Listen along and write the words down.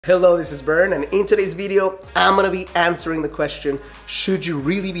Hello, this is Bern, and in today's video, I'm gonna be answering the question, should you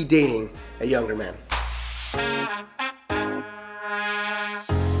really be dating a younger man?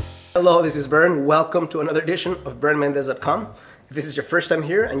 Hello, this is Bern. Welcome to another edition of BernMendez.com. If this is your first time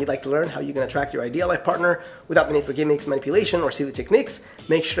here and you'd like to learn how you can attract your ideal life partner without the need for gimmicks, manipulation, or silly techniques,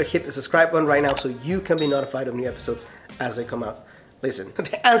 make sure to hit the subscribe button right now so you can be notified of new episodes as they come out. Listen,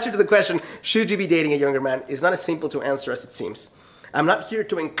 the answer to the question, should you be dating a younger man, is not as simple to answer as it seems. I'm not here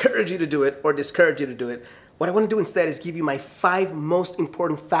to encourage you to do it or discourage you to do it. What I want to do instead is give you my 5 most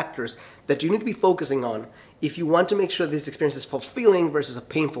important factors that you need to be focusing on if you want to make sure this experience is fulfilling versus a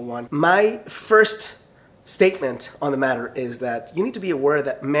painful one. My first statement on the matter is that you need to be aware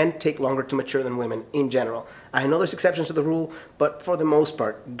that men take longer to mature than women in general. I know there's exceptions to the rule, but for the most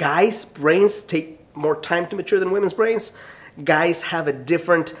part, guys' brains take more time to mature than women's brains. Guys have a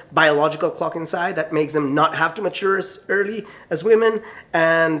different biological clock inside that makes them not have to mature as early as women,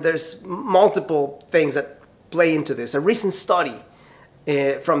 and there's multiple things that play into this. A recent study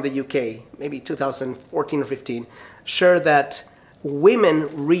from the UK, maybe 2014 or 15, showed that women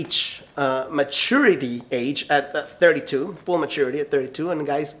reach maturity age at 32, full maturity at 32, and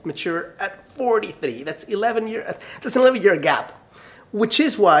guys mature at 43. That's an 11-year gap. Which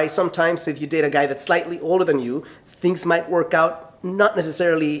is why sometimes if you date a guy that's slightly older than you, things might work out not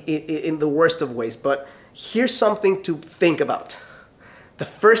necessarily in the worst of ways, but here's something to think about. The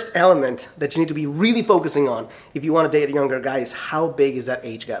first element that you need to be really focusing on if you want to date a younger guy is how big is that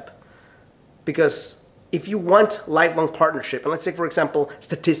age gap? Because if you want lifelong partnership, and let's say for example,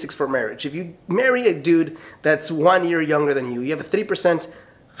 statistics for marriage, if you marry a dude that's 1 year younger than you have a 3%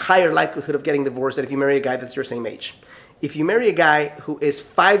 higher likelihood of getting divorced than if you marry a guy that's your same age. If you marry a guy who is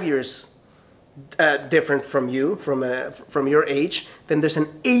 5 years different from you, from your age, then there's an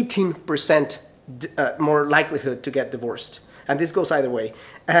 18% more likelihood to get divorced. And this goes either way.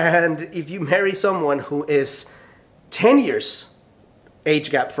 And if you marry someone who is 10 years age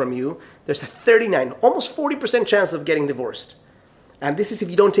gap from you, there's a 39, almost 40% chance of getting divorced. And this is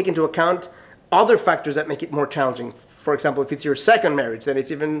if you don't take into account other factors that make it more challenging. For example, if it's your second marriage, then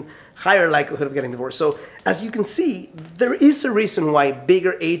it's even higher likelihood of getting divorced. So as you can see, there is a reason why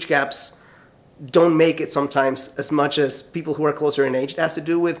bigger age gaps don't make it sometimes as much as people who are closer in age. It has to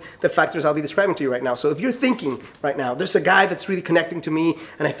do with the factors I'll be describing to you right now. So if you're thinking right now, there's a guy that's really connecting to me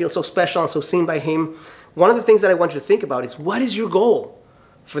and I feel so special and so seen by him, one of the things that I want you to think about is, what is your goal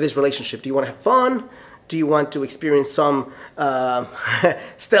for this relationship? Do you want to have fun? Do you want to experience some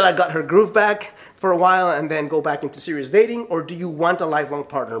Stella got her groove back for a while and then go back into serious dating? Or do you want a lifelong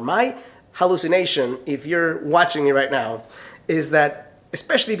partner? My hallucination, if you're watching me right now, is that,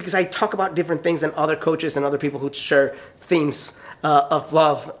 especially because I talk about different things than other coaches and other people who share themes of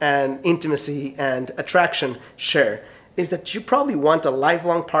love and intimacy and attraction share, is that you probably want a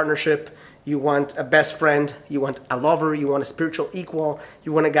lifelong partnership. You want a best friend, you want a lover, you want a spiritual equal,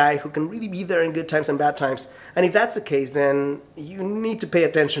 you want a guy who can really be there in good times and bad times. And if that's the case, then you need to pay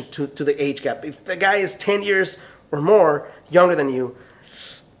attention to the age gap. If the guy is 10 years or more younger than you,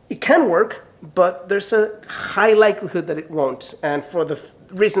 it can work, but there's a high likelihood that it won't. And for the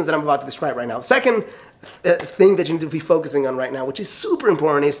reasons that I'm about to describe right now. The second thing that you need to be focusing on right now, which is super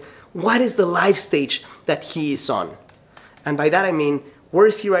important, is what is the life stage that he is on? And by that I mean, where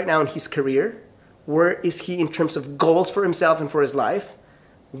is he right now in his career? Where is he in terms of goals for himself and for his life?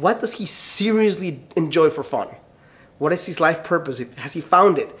 What does he seriously enjoy for fun? What is his life purpose? Has he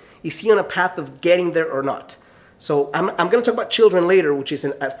found it? Is he on a path of getting there or not? So I'm going to talk about children later, which is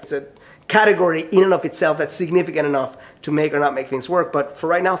it's a category in and of itself that's significant enough to make or not make things work. But for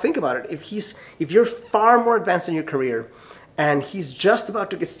right now, think about it. If you're far more advanced in your career and he's just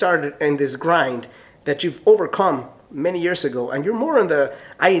about to get started in this grind that you've overcome many years ago, and you're more in the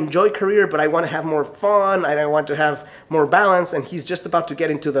I enjoy career but I want to have more fun and I want to have more balance, and he's just about to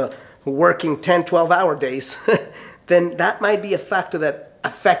get into the working 10-12 hour days, then that might be a factor that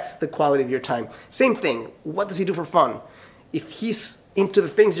affects the quality of your time. Same thing, what does he do for fun? If he's into the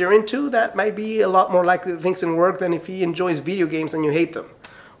things you're into, that might be a lot more likely that things can work than if he enjoys video games and you hate them,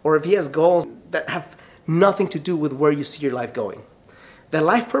 or if he has goals that have nothing to do with where you see your life going. The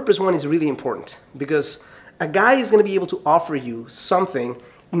life purpose one is really important, because a guy is going to be able to offer you something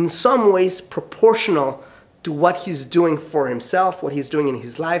in some ways proportional to what he's doing for himself, what he's doing in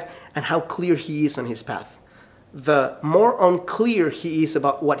his life, and how clear he is on his path. The more unclear he is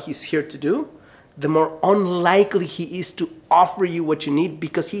about what he's here to do, the more unlikely he is to offer you what you need,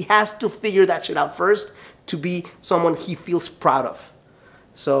 because he has to figure that shit out first to be someone he feels proud of.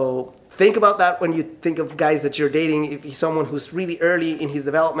 So think about that when you think of guys that you're dating. If he's someone who's really early in his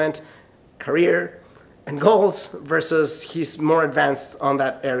development, career, and goals versus he's more advanced on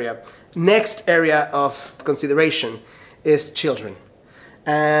that area. Next area of consideration is children.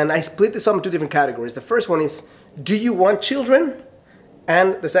 And I split this up into different categories. The first one is, do you want children?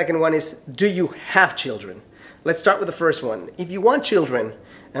 And the second one is, do you have children? Let's start with the first one. If you want children,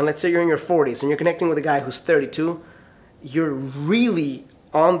 and let's say you're in your 40s and you're connecting with a guy who's 32, you're really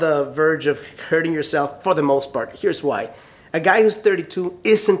on the verge of hurting yourself for the most part. Here's why. A guy who's 32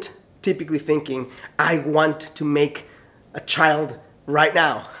 isn't typically thinking, I want to make a child right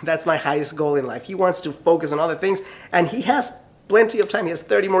now. That's my highest goal in life. He wants to focus on other things, and he has plenty of time. He has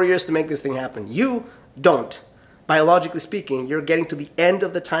 30 more years to make this thing happen. You don't. Biologically speaking, you're getting to the end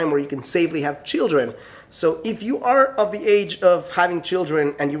of the time where you can safely have children. So if you are of the age of having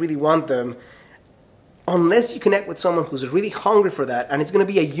children and you really want them, unless you connect with someone who's really hungry for that, and it's going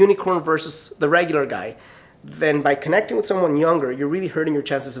to be a unicorn versus the regular guy, then by connecting with someone younger, you're really hurting your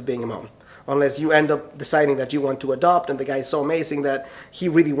chances of being a mom. Unless you end up deciding that you want to adopt and the guy is so amazing that he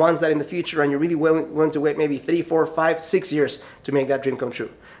really wants that in the future and you're really willing to wait maybe 3, 4, 5, 6 years to make that dream come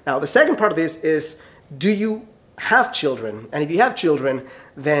true. Now, the second part of this is, do you have children? And if you have children,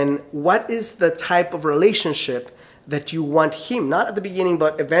 then what is the type of relationship that you want him, not at the beginning,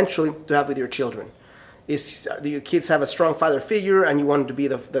 but eventually to have with your children? Do your kids have a strong father figure and you want to be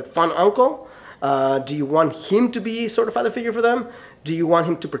the fun uncle? Do you want him to be sort of father figure for them? Do you want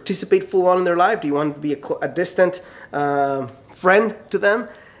him to participate full on in their life? Do you want him to be a distant friend to them?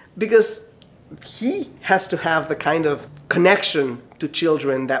 Because he has to have the kind of connection to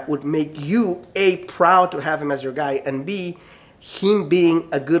children that would make you, A, proud to have him as your guy, and B, him being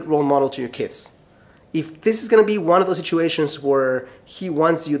a good role model to your kids. If this is going to be one of those situations where he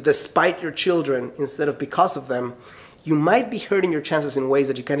wants you despite your children instead of because of them, you might be hurting your chances in ways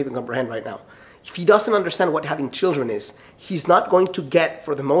that you can't even comprehend right now. If he doesn't understand what having children is, he's not going to get,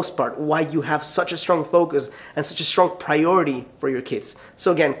 for the most part, why you have such a strong focus and such a strong priority for your kids.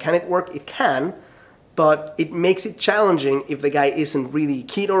 So again, can it work? It can, but it makes it challenging if the guy isn't really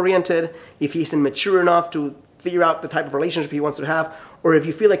kid-oriented, if he isn't mature enough to figure out the type of relationship he wants to have, or if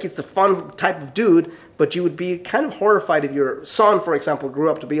you feel like it's the fun type of dude, but you would be kind of horrified if your son, for example, grew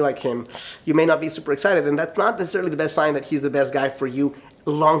up to be like him. You may not be super excited, and that's not necessarily the best sign that he's the best guy for you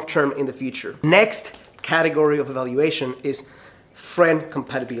long-term in the future. Next category of evaluation is friend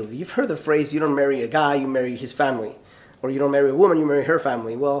compatibility. You've heard the phrase, you don't marry a guy, you marry his family. Or you don't marry a woman, you marry her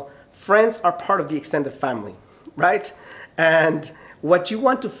family. Well, friends are part of the extended family, right? And what you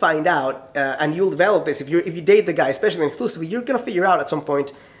want to find out, and you'll develop this, if you date the guy, especially exclusively, you're going to figure out at some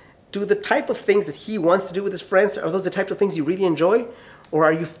point, do the type of things that he wants to do with his friends, are those the type of things you really enjoy? Or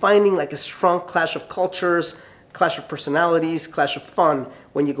are you finding like a strong clash of cultures, clash of personalities, clash of fun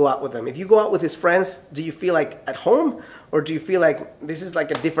when you go out with them? If you go out with his friends, do you feel like at home? Or do you feel like this is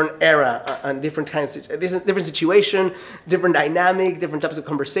like a different era, a different kind of, this is a different situation, different dynamic, different types of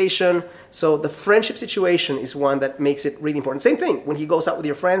conversation? So the friendship situation is one that makes it really important. Same thing, when he goes out with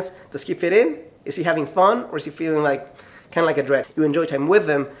your friends, does he fit in? Is he having fun? Or is he feeling like, kind of like a dread? You enjoy time with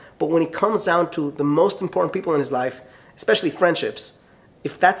them, but when it comes down to the most important people in his life, especially friendships,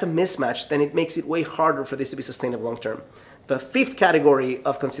 if that's a mismatch, then it makes it way harder for this to be sustainable long term. The fifth category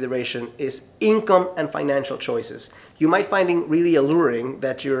of consideration is income and financial choices. You might find it really alluring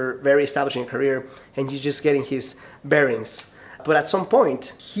that you're very established in your career and you're just getting his bearings. But at some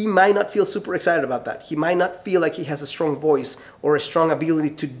point, he might not feel super excited about that. He might not feel like he has a strong voice or a strong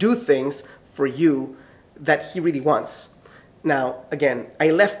ability to do things for you that he really wants. Now, again,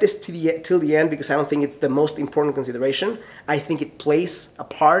 I left this till the end because I don't think it's the most important consideration. I think it plays a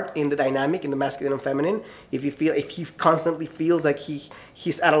part in the dynamic, in the masculine and feminine. If he constantly feels like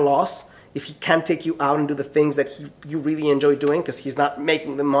he's at a loss, if he can't take you out and do the things that you really enjoy doing because he's not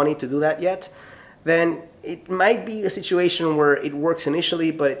making the money to do that yet, then it might be a situation where it works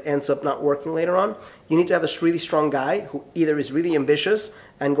initially, but it ends up not working later on. You need to have a really strong guy who either is really ambitious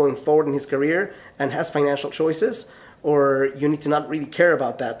and going forward in his career and has financial choices, or you need to not really care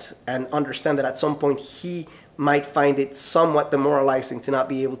about that and understand that at some point he might find it somewhat demoralizing to not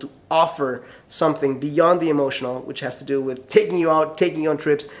be able to offer something beyond the emotional, which has to do with taking you out, taking you on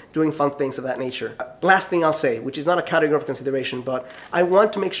trips, doing fun things of that nature. Last thing I'll say, which is not a category of consideration, but I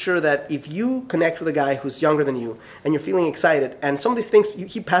want to make sure that if you connect with a guy who's younger than you and you're feeling excited, and some of these things,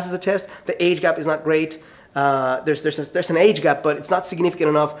 he passes the test, the age gap is not great, there's an age gap, but it's not significant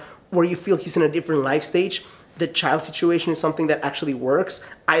enough where you feel he's in a different life stage. The child situation is something that actually works,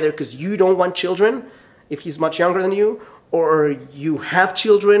 either because you don't want children if he's much younger than you, or you have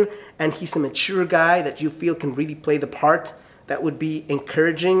children and he's a mature guy that you feel can really play the part that would be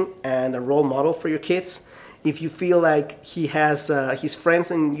encouraging and a role model for your kids. if you feel like he has his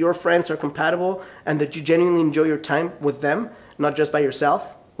friends and your friends are compatible and that you genuinely enjoy your time with them, not just by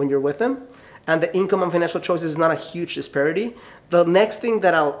yourself when you're with them, and the income and financial choices is not a huge disparity, the next thing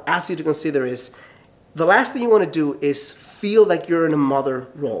that I'll ask you to consider is the last thing you want to do is feel like you're in a mother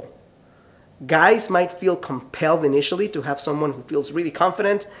role. Guys might feel compelled initially to have someone who feels really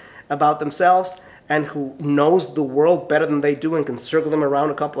confident about themselves and who knows the world better than they do and can circle them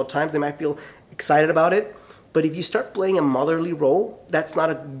around a couple of times. They might feel excited about it. But if you start playing a motherly role, that's not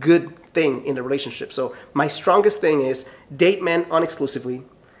a good thing in the relationship. So my strongest thing is date men unexclusively,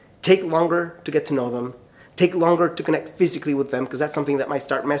 take longer to get to know them, take longer to connect physically with them, because that's something that might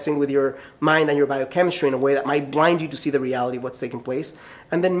start messing with your mind and your biochemistry in a way that might blind you to see the reality of what's taking place.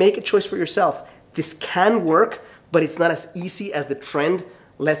 And then make a choice for yourself. This can work, but it's not as easy as the trend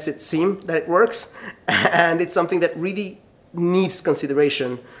lets it seem that it works. And it's something that really needs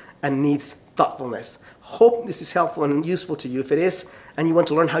consideration and needs thoughtfulness. Hope this is helpful and useful to you. If it is, and you want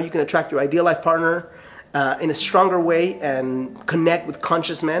to learn how you can attract your ideal life partner in a stronger way and connect with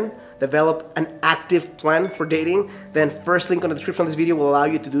conscious men, develop an active plan for dating, then first link on the description of this video will allow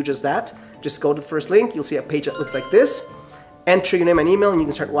you to do just that. Just go to the first link, you'll see a page that looks like this. Enter your name and email and you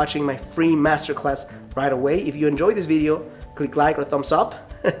can start watching my free masterclass right away. If you enjoyed this video, click like or thumbs up.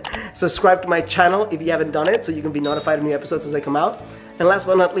 Subscribe to my channel if you haven't done it so you can be notified of new episodes as they come out. And last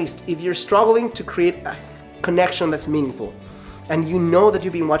but not least, if you're struggling to create a connection that's meaningful, and you know that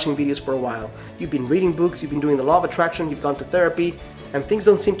you've been watching videos for a while, you've been reading books, you've been doing the law of attraction, you've gone to therapy, and things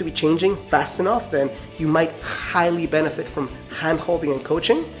don't seem to be changing fast enough, then you might highly benefit from hand-holding and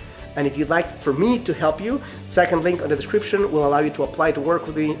coaching. And if you'd like for me to help you, second link on the description will allow you to apply to work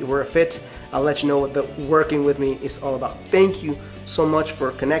with me. If we're a fit, I'll let you know what the working with me is all about. Thank you so much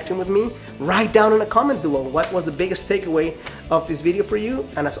for connecting with me. Write down in a comment below what was the biggest takeaway of this video for you.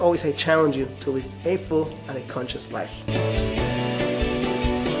 And as always, I challenge you to live a full and a conscious life.